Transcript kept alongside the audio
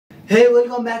Hey,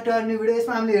 welcome back to our new video.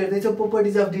 यसमा हामीले हेर्दै छौं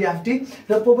properties of DFT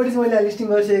र properties मैले लिस्टिङ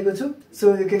गरिसकेको छु. सो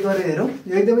एक एक गरेर हेरौं.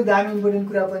 यो एकदमै दामी इम्पोर्टेन्ट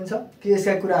कुरा पनि छ कि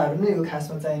यसका कुराहरु नै हो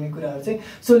खासमा चाहिने कुराहरु चाहिँ.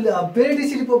 सो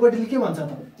पेरिडिसिटी प्रोपर्टीले के भन्छ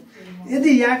त?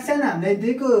 यदि याक्सन हामीलाई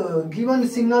दिएको गिवन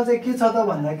सिग्नल चाहिँ के छ त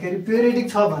भन्दाखेरि पेरिडिक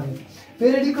छ भने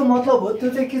पेरिडिकको मतलब हो त्यो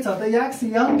चाहिँ के छ त याक्स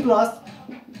n plus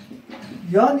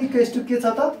n equals to के छ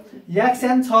त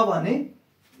याक्सन छ भने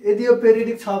यदि यो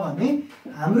पेरिडिक छ भने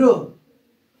हाम्रो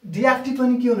DFT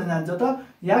पनि के हुन जान्छ त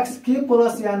याक्स के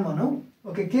प्लस n भनौं.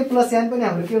 ओके के प्लस n पनि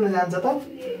हाम्रो के हुन जान्छ त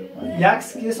याक्स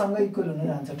के सँग इक्वल हुन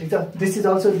जान्छ. ठीक छ. This is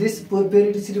also this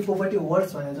पेरिडिसिटी property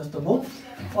words भने जस्तो भयो.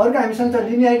 अर्को हामीसँग त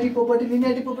लिनियरिटी प्रोपर्टीले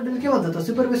के भन्छ त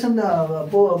सुपरपोजिसन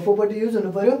प्रोपर्टी युज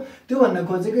हुनु पर्यो. त्यो भन्न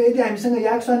खोजेको यदि हामीसँग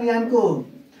याक्स 1 n को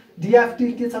DFT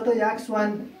के छ त याक्स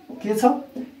 1 के छ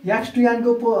याक्स 2 n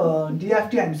को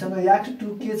DFT हामीसँग याक्स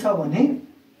 2 के छ भने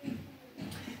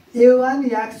A1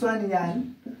 याक्स 1 n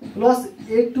plus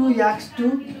A2 याक्स 2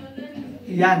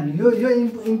 n यो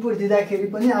इनपुट दिँदाखेरि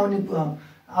पनि आउने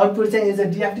आउटपुट चाहिँ एज अ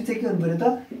DFT चाहिँ के हुनु पर्यो त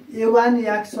A1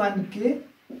 याक्स 1 k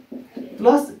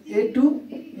plus A2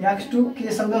 याक्स 2 k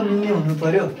सँग मिल्ने हुनु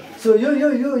पर्यो. सो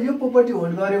यो प्रोपर्टी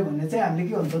होल्ड गर्यो भने चाहिँ हामीले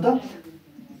के हुन्छ त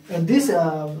this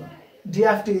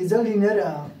DFT is a linear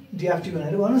DFT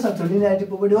भनेर भन्न सक्छौं. लिनियरिटी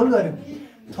प्रोपर्टी होल्ड गर्यो.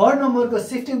 थर्ड नम्बरको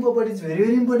शिफ्टिङ प्रोपर्टी इज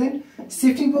भेरी इम्पोर्टेन्ट.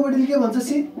 शिफ्टिङ प्रोपर्टीले के भन्छ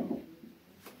सी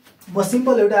म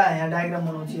सिम्पल एउटा यहाँ डायग्राम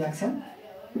बनाउँछु याक्सन.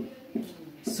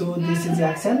 So this is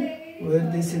याक्सन where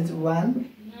this is 1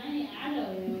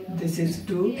 this is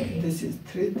 2 this is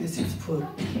 3 this is 4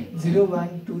 0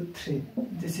 1 2 3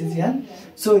 this is n.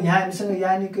 So यहाँ हामीसँग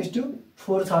n इक्वल्स टु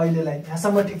 4 छ अहिलेलाई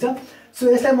यहाँसम्म. ठीक छ. सो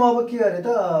यसलाई म अब के गरे त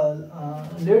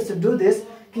लेट्स डु दिस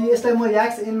कि यसलाई म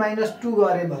याक्स n-2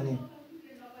 गरे भने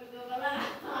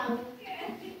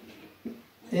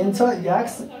n छ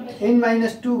याक्स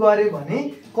n-2 गरे भने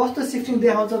कस्तो शिफ्टिङ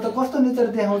देखाउँछ त कस्तो नेचर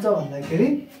देखाउँछ भन्दाखेरि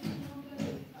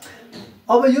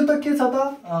अब यो त के छ त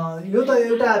यो त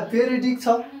एउटा पेरिडिक छ.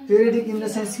 पेरिडिक इन द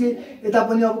सेन्स कि यता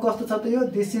पनि अब कस्तो छ त यो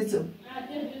दिस इज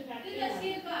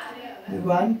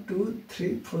 1 2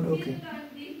 3 4 ओके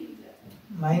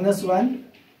 -1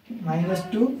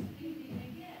 -2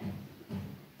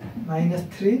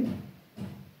 -3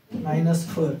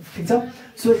 -4. ठीक छ.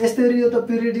 सो यसरी यो त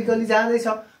पेरिडिकली जाँदैछ.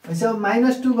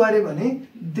 भनेपछि -2 गरे भने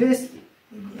this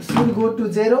should go to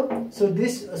 0. So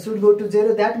this should go to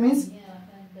 0. That means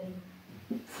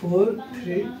 4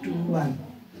 3 2 1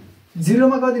 0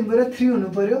 मा कति हुनु पर्यो 3 हुनु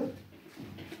पर्यो.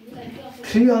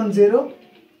 3 on 0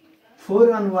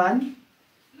 4 on 1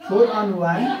 4 on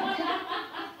 1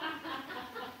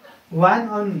 1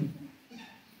 on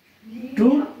 2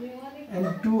 and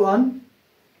 2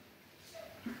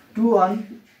 on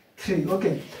 3.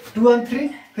 Okay 2 on 3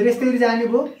 फिर यसरी जाने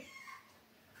भयो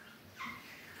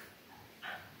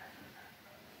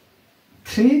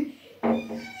 3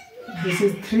 this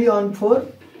is 3 on 4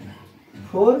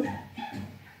 4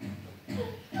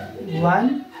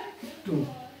 1 2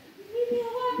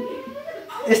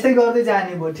 यस्तै गर्दै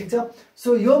जाने भयो. ठीक छ. सो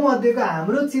यो मध्येको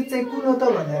हाम्रो चिज चाहिँ कुन हो त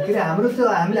भन्दाखेरि हाम्रो त्यो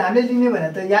हामीले लिने भने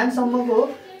त n सम्मको हो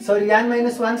सरी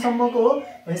n-1 सम्मको हो.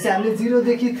 भनेपछि हामीले 0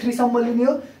 देखि 3 सम्म लिने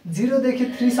हो. 0 देखि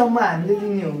 3 सम्म हामीले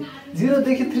लिने हो. 0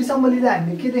 देखि 3 सम्म लिँदा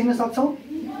हामीले के देख्न सक्छौं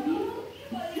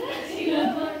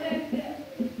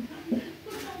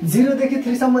 0 देखि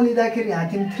 3 सम्म लिँदाखेरि यहाँ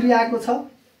 3 आएको छ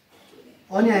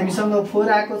अनि हामीसँग 4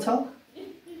 आएको छ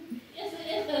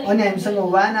अनि हामीसँग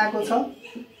 1 आएको छ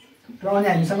र अनि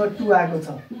हामीसँग 2 आएको छ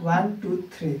 1 2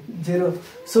 3 0.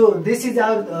 So this is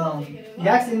our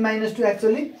याक्स n-2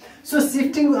 actually. So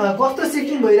शिफ्टिङ कस्तो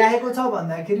शिफ्टिङ भइरहेको छ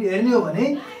भन्दाखेरि हेर्ने हो भने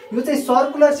यो चाहिँ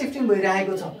सर्कुलर शिफ्टिङ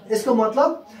भइरहेको छ. यसको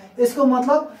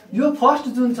मतलब यो फर्स्ट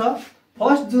जुन छ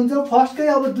फर्स्टकै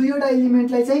अब दुईवटा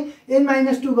एलिमेन्टलाई चाहिँ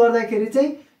n-2 गर्दाखेरि चाहिँ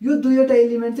यो दुईवटा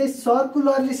एलिमेन्ट चाहिँ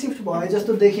सर्कुलरली शिफ्ट भए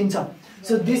जस्तो देखिन्छ.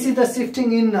 So this is the शिफ्टिङ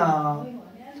in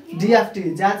DFT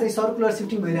जहाँ चाहिँ सर्कुलर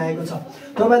शिफ्टिङ भइरहेको छ.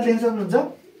 तपाईले देख्न सक्नुहुन्छ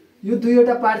यो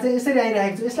दुईवटा पार्ट चाहिँ यसरी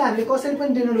आइरहेको छ. यसलाई हामीले कसरी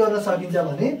पनि डेनोट गर्न सकिन्छ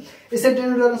भने यसरी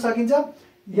डेनोट गर्न सकिन्छ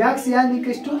याक्स n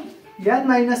equals to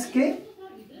n-k.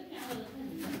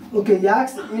 Okay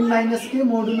याक्स n-k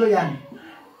modulo n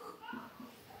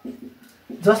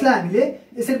जसलाई हामीले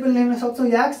यसरी पनि लेख्न सक्छौं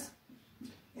याक्स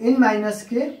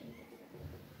n-k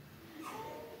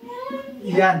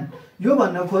n. यो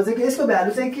भन्न खोजेको यसको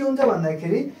भ्यालु चाहिँ के हुन्छ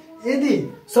भन्दाखेरि यदि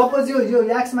सपोज यो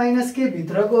याक्स -k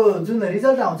भित्रको जुन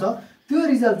रिजल्ट आउँछ त्यो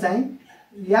रिजल्ट चाहिँ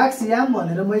याक्स याम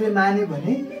भनेर मैले माने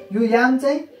भने यो याम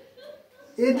चाहिँ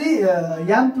यदि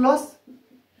याम प्लस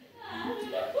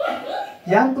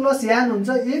यान हुन्छ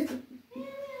इफ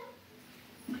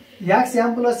याक्स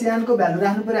याम प्लस यान को भ्यालु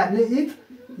राख्नु पर्यो हामीले if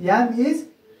yam is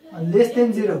less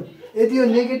than 0. यदि यो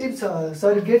नेगेटिभ छ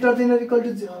sorry greater than or equal to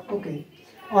okay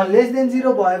less than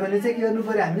 0 भयो भने चाहिँ के गर्नु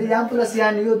पर्यो हामीले याम प्लस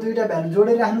यान यो दुईटा भ्यालु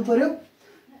जोडेर राख्नु पर्यो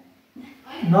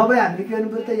नभए हामीले के गर्नु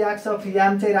पर्यो त याक्स अफ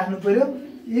याम चाहिँ राख्नु पर्यो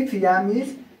if yam is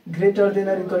greater than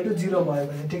or equal to 0 भयो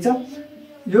भने ठीक छ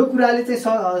यो कुराले चाहिँ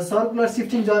सर्कुलर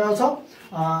सिफ्टिङ जनाउँछ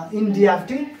इन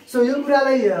DFT सो यो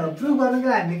कुरालाई प्रुभ गर्नको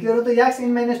लागि हामीले के गरौँ त याक्स n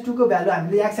 - 2 को भ्यालु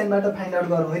हामीले याक्स nबाट फाइन्ड आउट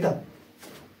गरौँ है त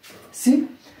सी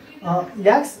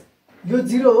याक्स यो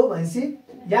 0 हो भनेपछि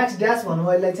याक्स ड्यास भनौँ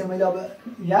अहिले चाहिँ मैले अब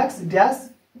याक्स ड्यास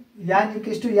यान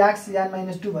इक्वल्स टु याक्स यान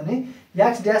 - 2 भने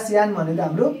याक्स ड्यास यान भनेको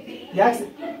हाम्रो याक्स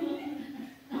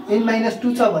n -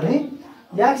 2 छ भने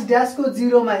याक्स ड्यासको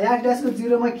 0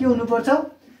 मा के हुनुपर्छ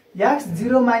याक्स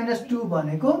 0 - 2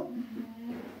 भनेको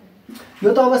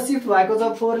यो त अब शिफ्ट भएको छ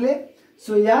 4 ले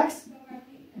सो याक्स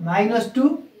 -2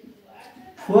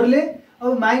 4 ले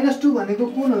अब -2 भनेको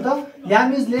कुन हो त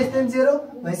याम इज लेस देन 0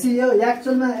 भनेपछि यो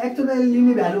एक्चुअलमा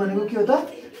लिने भ्यालु भनेको के हो त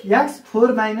याक्स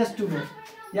 4 - 2 हो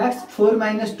याक्स 4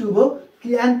 - 2 हो कि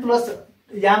n प्लस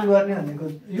याम गर्ने भनेको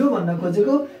यो भन्न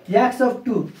खोजेको याक्स अफ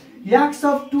 2 याक्स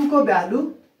अफ 2 को भ्यालु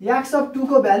याक्स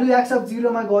अफ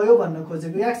 0 मा गयो भन्न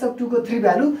खोजेको याक्स अफ 2 को 3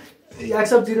 भ्यालु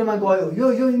याक्स अफ 0 मा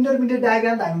गयो यो इन्टरमिडिएट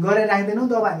डायग्राम त हामी गरेर राख्दैनौँ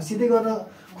त अब हामी सिधै गर्न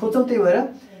खोज्छौँ त्यही भएर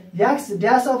याक्स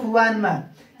ड्यास अफ 1 मा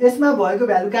यसमा भएको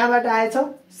भ्यालु कहाँबाट आएछ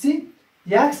सी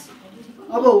याक्स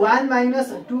अब 1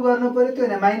 - 2 गर्नु पर्यो त्यो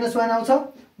होइन -1 आउँछ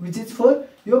व्हिच इज 4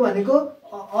 यो भनेको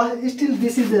still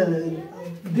this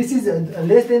is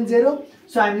less than 0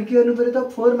 so हामीले के गर्नु पर्यो त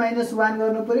 4 - 1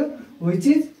 गर्नु पर्यो व्हिच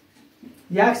इज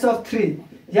याक्स अफ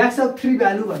 3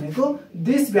 भ्यालु भनेको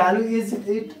दिस भ्यालु इज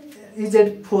एट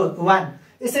 1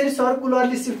 यसरी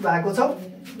सर्कुलरली सिफ्ट भएको छ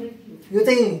यो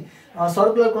चाहिँ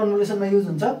सर्कुलर कन्भोल्युसनमा युज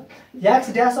हुन्छ याक्स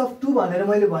ड्यास अफ 2 भनेर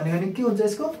मैले भने भने के हुन्छ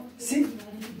यसको सी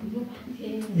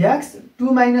याक्स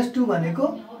 2 - 2 भनेको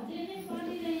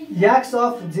याक्स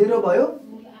अफ 0 भयो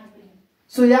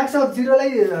सो याक्स अफ 0 लाई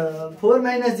 4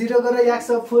 - 0 गरेर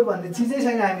याक्स अफ 4 भन्ने चिजै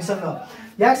छैन हामीसँग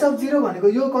याक्स अफ 0 भनेको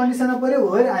यो कन्डिसनमा पर्यो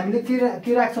हो हामीले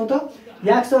के राख्छौँ त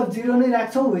याक्स अफ 0 नै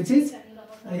राख्छौँ व्हिच इज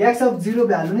याक्स अफ 0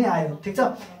 भ्यालु नै आयो ठीक छ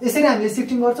यसरी हामीले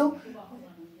सिफ्टिङ गर्छौँ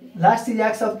last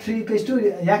याक्स of 3 equals to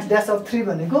याक्स dash of 3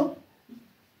 भनेको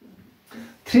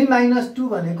 3 - 2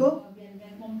 भनेको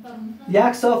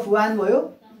याक्स अफ 1 भयो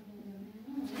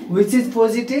व्हिच इज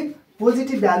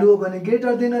पोजिटिभ भ्यालु हो भने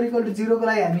greater than or equal to 0 को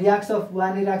लागि हामी याक्स अफ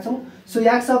 1 नै राख्छौँ सो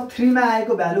याक्स अफ 3 मा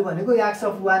आएको भ्यालु भनेको याक्स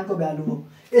अफ 1 को भ्यालु हो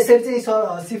यसरी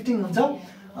चाहिँ सिफ्टिङ हुन्छ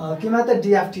केमा त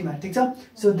DFT मा ठीक छ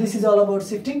so this is all about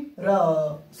shifting र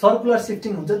सर्कुलर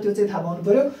सिफ्टिङ हुन्छ त्यो चाहिँ थाहा पाउनु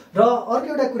पर्यो र अर्को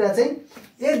एउटा कुरा चाहिँ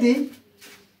यदि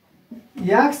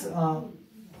याक्स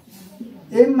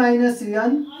m -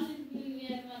 n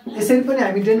यसरी पनि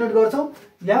हामी डेनोट गर्छौँ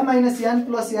m - n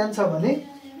प्लस n छ भने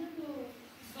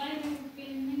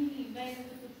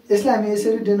यसलाई हामी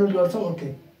यसरी डेनोट गर्छौँ ओके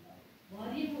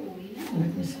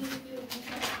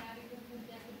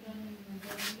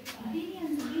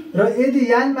र यदि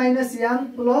यान माइनस यान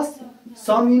plus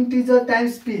some integer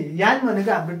times P यान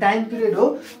भनेको हाम्रो टाइम पिरियड हो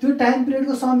त्यो टाइम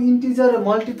पिरियडको सम इन्टिजर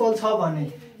मल्टिपल छ भने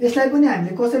यसलाई पनि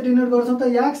हामीले कसरी डिनोट गर्छौं त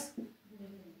याक्स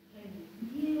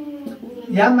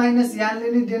यान माइनस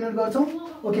यानले नै डिनोट गर्छौं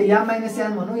ओके यान माइनस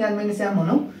यान भनौं यान माइनस यान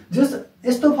भनौं जस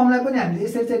यस्तो फर्मलाई पनि हामीले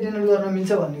यसरी चाहिँ डिनोट गर्न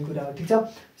मिल्छ भन्ने कुरा हो ठीक छ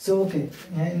सो ओके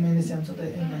यहाँ n माइनस यान छ त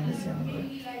n माइनस यान हो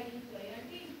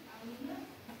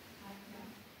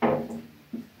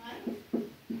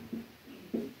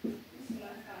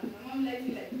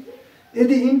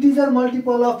यदि इंटीजर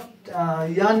मल्टिपल अफ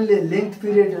यान ले लेंथ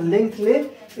पिरियड लेंथ ले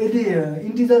यदि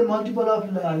इंटीजर मल्टिपल अफ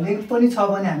लेंथ पनि छ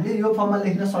भने हामीले यो फर्ममा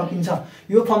लेख्न सकिन्छ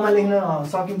यो फर्ममा लेख्न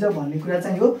सकिन्छ भन्ने कुरा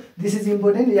चाहिँ हो दिस इज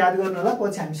इम्पोर्टेन्ट याद गर्नु होला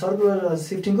पछि हामी सर्कुलर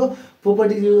शिफ्टिङ को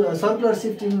प्रोपर्टी सर्कुलर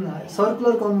शिफ्टिङ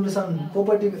सर्कुलर कन्भोल्युसन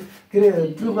प्रोपर्टी के रे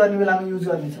प्रुभ गर्ने बेलामा युज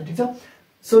गर्ने छ ठीक छ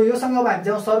सो यो सँग अब हामी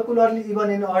जाउँ सर्कुलरली इभन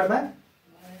एन्ड अड मा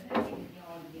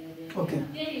ओके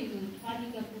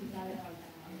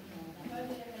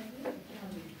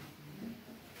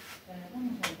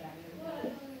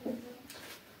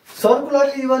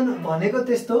सर्कुलरली इभन भनेको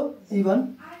त्यस्तो इभन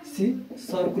सी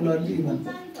सर्कुलरली इभन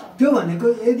त्यो भनेको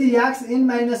यदि याक्स n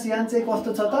माइनस यान चाहिँ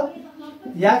कस्तो छ त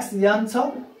याक्स यान छ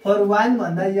फर 1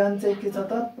 भन्दा यान चाहिँ के छ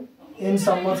त n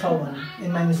सम्म छ भने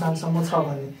n माइनस 1 सम्म छ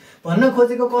भने भन्न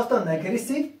खोजेको कस्तो भन्दाखेरि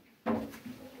सी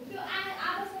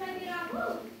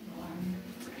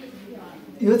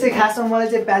यो चाहिँ खासमा मलाई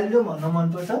चाहिँ प्यालिडो भन्न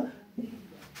मन पर्छ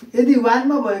यदि 1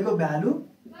 मा भएको भ्यालु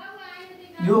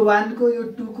यो 1 को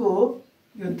यो 2 को हो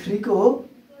यो 3 को हो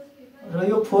र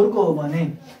यो 4 को हो भने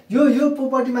यो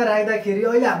प्रोपर्टीमा राख्दाखेरि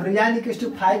अहिले हाम्रो यान इक्वल्स टु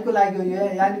 5 को लागि हो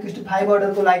यान इक्वल्स टु 5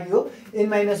 अर्डर को लागि हो n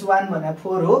माइनस 1 भने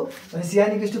 4 हो भनेपछि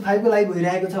यान इक्वल्स टु 5 को लागि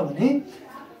भइरहेको छ भने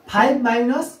 5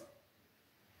 माइनस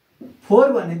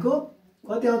 4 भनेको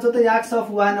कति आउँछ त याक्स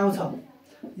अफ 1 आउँछ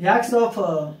याक्स अफ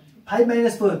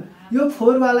 5 - 4 यो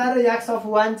 4 वाला र याक्स अफ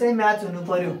 1 चाहिँ म्याच हुनु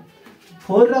पर्यो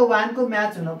 4 र 1 को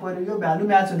म्याच हुन पर्यो यो भ्यालु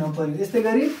म्याच हुन पर्यो त्यस्तै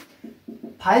गरी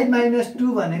 5 -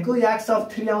 2 भनेको याक्स अफ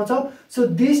 3 आउँछ so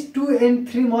this 2 and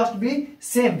 3 must be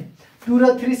same 2 र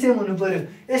 3 सेम हुनु पर्यो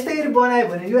यस्तै गरी बनायो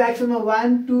भने यो एक्चुअलमा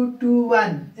 1 2 2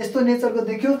 1 यस्तो नेचरको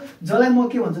देख्यो जसलाई म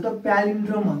के भन्छु त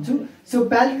प्यालिन्ड्रोम भन्छु सो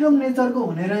प्यालिन्ड्रोम नेचरको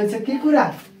हुने रहेछ के कुरा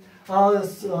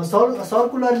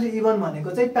सर्कुलरली इभन भनेको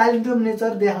चाहिँ प्यालिन्ड्रोम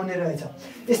नेचर देखाउने रहेछ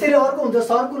यसरी अर्को हुन्छ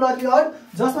सर्कुलरली अड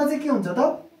जसमा चाहिँ के हुन्छ त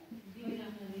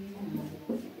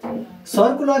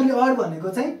सर्कुलरली अड भनेको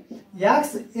चाहिँ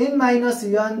याक्स n -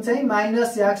 n चाहिँ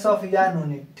माइनस याक्स अफ n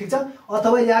हुने ठीक छ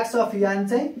अथवा याक्स अफ n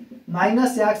चाहिँ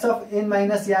माइनस याक्स अफ n -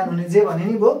 n हुने जे भने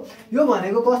नि भो यो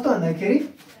भनेको कस्तो भन्दाखेरि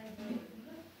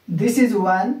this is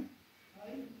 1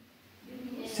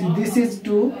 see this is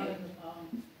 2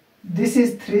 this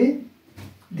is 3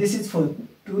 this is 4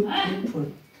 2 3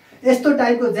 4 यस्तो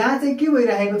टाइपको जहाँ चाहिँ के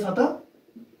भइरहेको छ त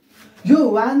यो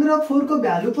 1 र 4 को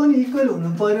भ्यालु पनि इक्वल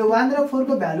हुनु पर्यो 1 र 4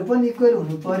 को भ्यालु पनि इक्वल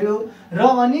हुनु पर्यो र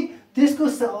अनि त्यसको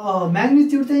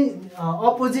म्याग्निट्युड चाहिँ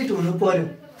अपोजिट हुनु पर्यो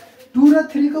 2 र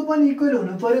 3 को पनि इक्वल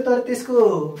हुनु पर्यो तर त्यसको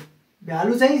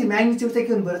भ्यालु चाहिँ म्याग्निट्युड चाहिँ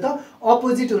के हुनु पर्यो त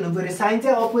अपोजिट हुनु पर्यो साइन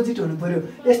चाहिँ अपोजिट हुनु पर्यो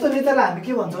यस्तो नेचरलाई हामी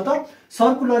के भन्छौँ त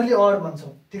सर्कुलरली अड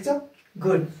भन्छौँ ठीक छ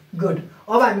गुड गुड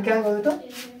अब हामी कहाँ गयौँ त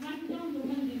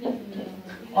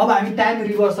अब हामी टाइम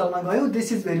रिभर्सलमा गयौँ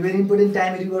this is very important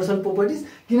time reversal properties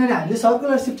किनभने हामीले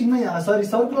सर्कुलर शिफ्टिङमा सरी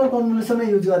सर्कुलर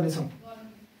कन्भोल्युसनमा युज गर्नेछौँ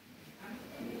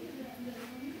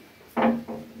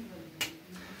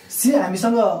सी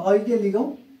हामीसँग अघि के लिगौँ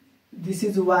this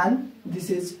is 1 this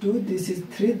is 2 this is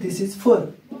 3 this is 4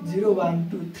 0 1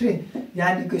 2 3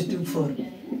 यान इक्वल्स टु 4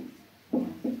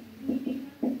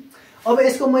 अब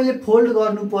यसको मैले फोल्ड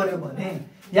गर्नु पर्यो भने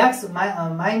याक्स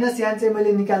माइनस यान चाहिँ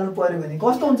मैले निकाल्नु पर्यो भने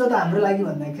कस्तो हुन्छ त हाम्रो लागि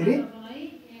भन्दाखेरि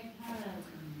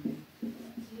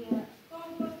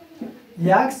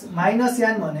याक्स माइनस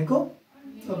यान भनेको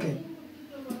ओके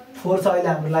 4 छ अहिले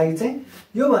हाम्रो लागि चाहिँ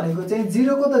यो भनेको चाहिँ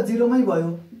 0 को त 0 मै भयो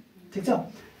ठीक छ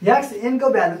याक्स n को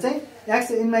भ्यालु चाहिँ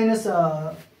याक्स n माइनस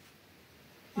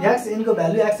याक्स n को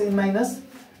भ्यालु याक्स n माइनस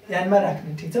n मा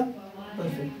राख्ने ठीक छ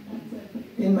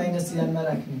पर्फेक्ट n माइनस n मा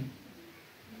राख्ने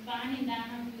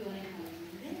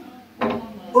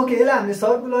ओके यसलाई हामीले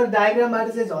सर्कुलर डायग्रामबाट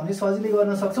चाहिँ झनै सजिलै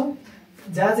गर्न सक्छौं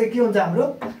जहाँ चाहिँ के हुन्छ हाम्रो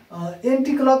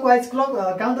एन्टी क्लकवाइज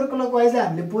काउन्टर क्लकवाइजलाई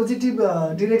हामीले पोजिटिभ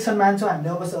डिरेक्सन मान्छौँ हामीले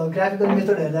अब ग्राफिकल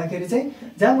मेथड हेर्दाखेरि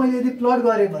चाहिँ जहाँ मैले यदि प्लट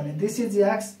गरेँ भने दिस इज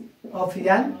याक्स अफ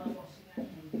यान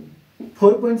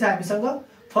 4 पोइन्ट छ हामीसँग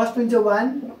फर्स्ट पोइन्ट चाहिँ 1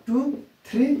 2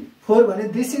 3 4 भने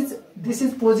दिस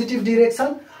इज पोजिटिभ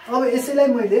डिरेक्सन अब यसैलाई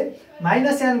मैले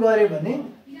माइनस यान गरेँ भने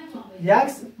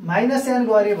याक्स माइनस यान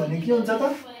गरेँ भने के हुन्छ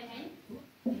त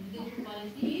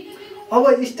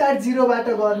अब स्टार्ट 0 बाट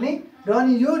गर्ने र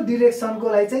अनि यो डिरेक्सनको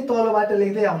लागि चाहिँ तलबाट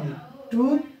लेख्दै आउने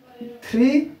 2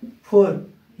 3 4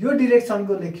 यो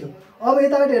डिरेक्सनको लेख्यो अब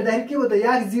यताबाट हेर्दाखेरि के भयो त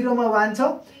याक्स 0 मा 1 छ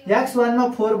याक्स 1 मा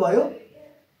 4 भयो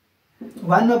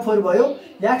 1 मा 4 भयो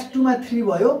याक्स 2 मा 3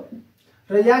 भयो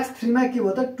र याक्स 3 मा के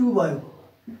भयो त 2 भयो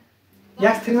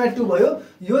याक्स 3 मा 2 भयो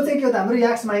यो चाहिँ के हो त हाम्रो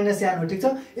याक्स माइनस यान हो ठीक छ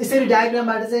यसरी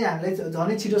डायग्रामबाट चाहिँ हामीलाई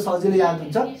झनै छिटो सजिलो याद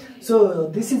हुन्छ सो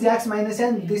दिस इज याक्स माइनस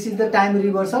यान this is the time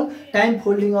reversal time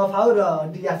folding of our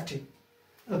DFT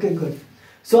okay good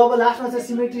so अब लास्टमा चाहिँ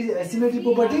सिमेट्री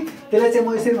प्रोपर्टी त्यसलाई चाहिँ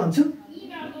म यसरी भन्छु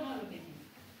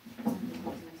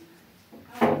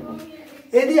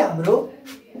यदि हाम्रो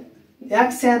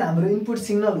याक्स यान हाम्रो इनपुट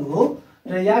सिग्नल हो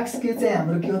र याक्स के चाहिँ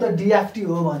हाम्रो के हो त DFT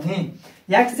हो भने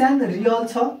याक्स यान रियल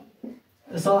छ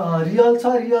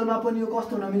रियलमा पनि यो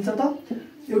कस्तो हुन मिल्छ त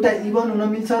एउटा इभन हुन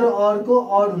मिल्छ र अर्को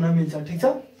अड हुन मिल्छ ठीक छ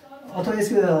अथवा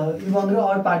यसको इभन र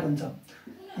अड पार्ट हुन्छ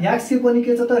याक्स के पनि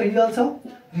के छ त रियल छ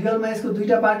रियलमा यसको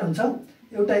दुईटा पार्ट हुन्छ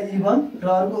एउटा इभन र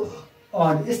अर्को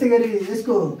अड यस्तै गरी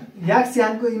यसको याक्स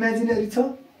यानको इमेजिनरी छ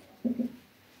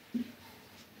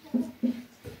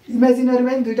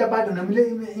इमेजिनरीमा पनि दुईटा पार्ट हुन मिल्यो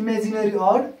imaginary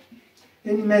odd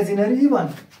and imaginary even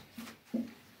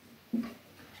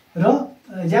र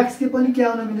याक्स के पनि के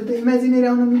आउन मिल्यो त इमेजिनरी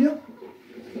आउन मिल्यो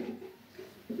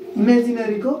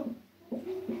इमेजिनरीको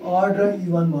अड र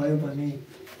इभन भयो भने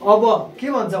अब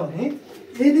के भन्छ भने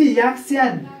यदि याक्स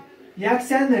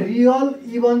यान रियल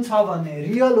इभन छ भने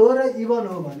रियल हो र इभन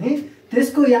हो भने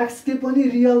त्यसको याक्स के पनि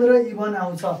रियल र इभन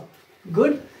आउँछ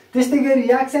गुड त्यस्तै गरी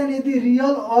याक्स यान यदि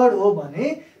रियल अड हो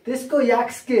भने त्यसको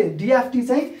याक्स के DFT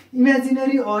चाहिँ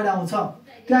इमेजिनरी अड आउँछ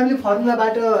त्यो हामीले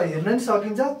फर्मुलाबाट हेर्न नि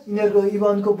सकिन्छ यिनीहरूको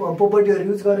इभनको प्रोपर्टीहरू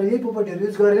युज गरेर यही प्रोपर्टीहरू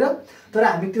युज गरेर तर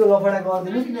हामी त्यो लफडा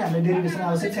गर्दैनौँ किन हामीलाई डेरिभेसन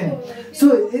आवश्यक छैन सो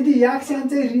यदि याक्स्यान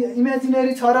चाहिँ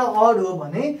इमेजिनरी छ र अड हो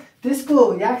भने त्यसको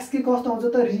याक्स के कस्तो आउँछ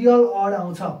त रियल अड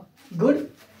आउँछ गुड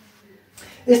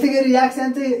यस्तै गरी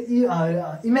याक्स्यान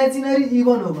चाहिँ इमेजिनरी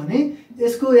इभन हो भने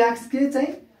यसको याक्स के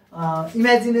चाहिँ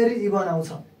इमेजिनरी इभन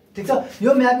आउँछ ठीक छ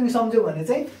यो म्यापिङ सम्झ्यो भने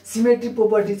चाहिँ सिमेट्री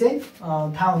प्रोपर्टी चाहिँ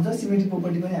थाहा हुन्छ सिमेट्री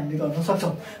प्रोपर्टी पनि हामीले गर्न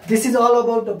सक्छौँ this is all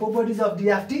about the properties of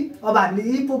DFT अब हामीले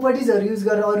यी प्रोपर्टिजहरू युज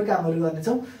गरेर अरू कामहरू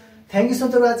गर्नेछौँ thank you so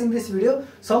much for watching this video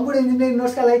सम्पूर्ण इन्जिनियरिङ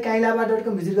नोट्सका लागि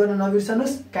kailaba.com भिजिट गर्न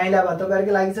नबिर्सनुहोस् kailaba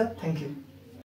तपाईँहरूकै लागि छ थ्याङ्क यू